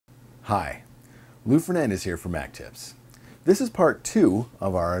Hi, Lou Fernandez here for Mac Tips. This is part 2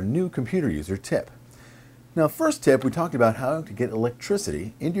 of our new computer user tip. Now, first tip, we talked about how to get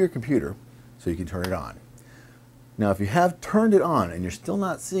electricity into your computer so you can turn it on. Now, if you have turned it on and you're still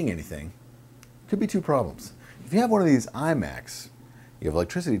not seeing anything, it could be two problems. If you have one of these iMacs, you have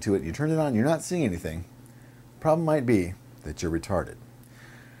electricity to it, you turn it on, you're not seeing anything, the problem might be that you're retarded.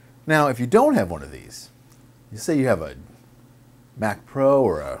 Now, if you don't have one of these, you say you have a Mac Pro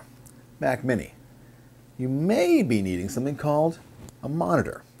or a Mac Mini, you may be needing something called a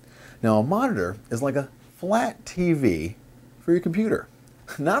monitor. Now, a monitor is like a flat TV for your computer.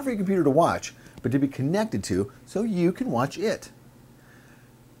 Not for your computer to watch, but to be connected to so you can watch it.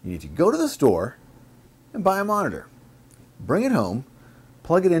 You need to go to the store and buy a monitor. Bring it home,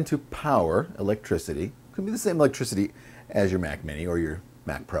 plug it into power, electricity. It could be the same electricity as your Mac Mini or your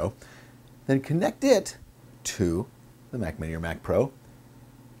Mac Pro. Then connect it to the Mac Mini or Mac Pro.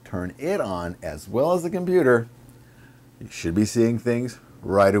 Turn it on as well as the computer. You should be seeing things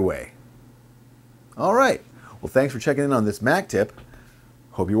right away. All right. Well, thanks for checking in on this Mac tip.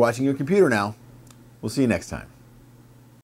 Hope you're watching your computer now. We'll see you next time.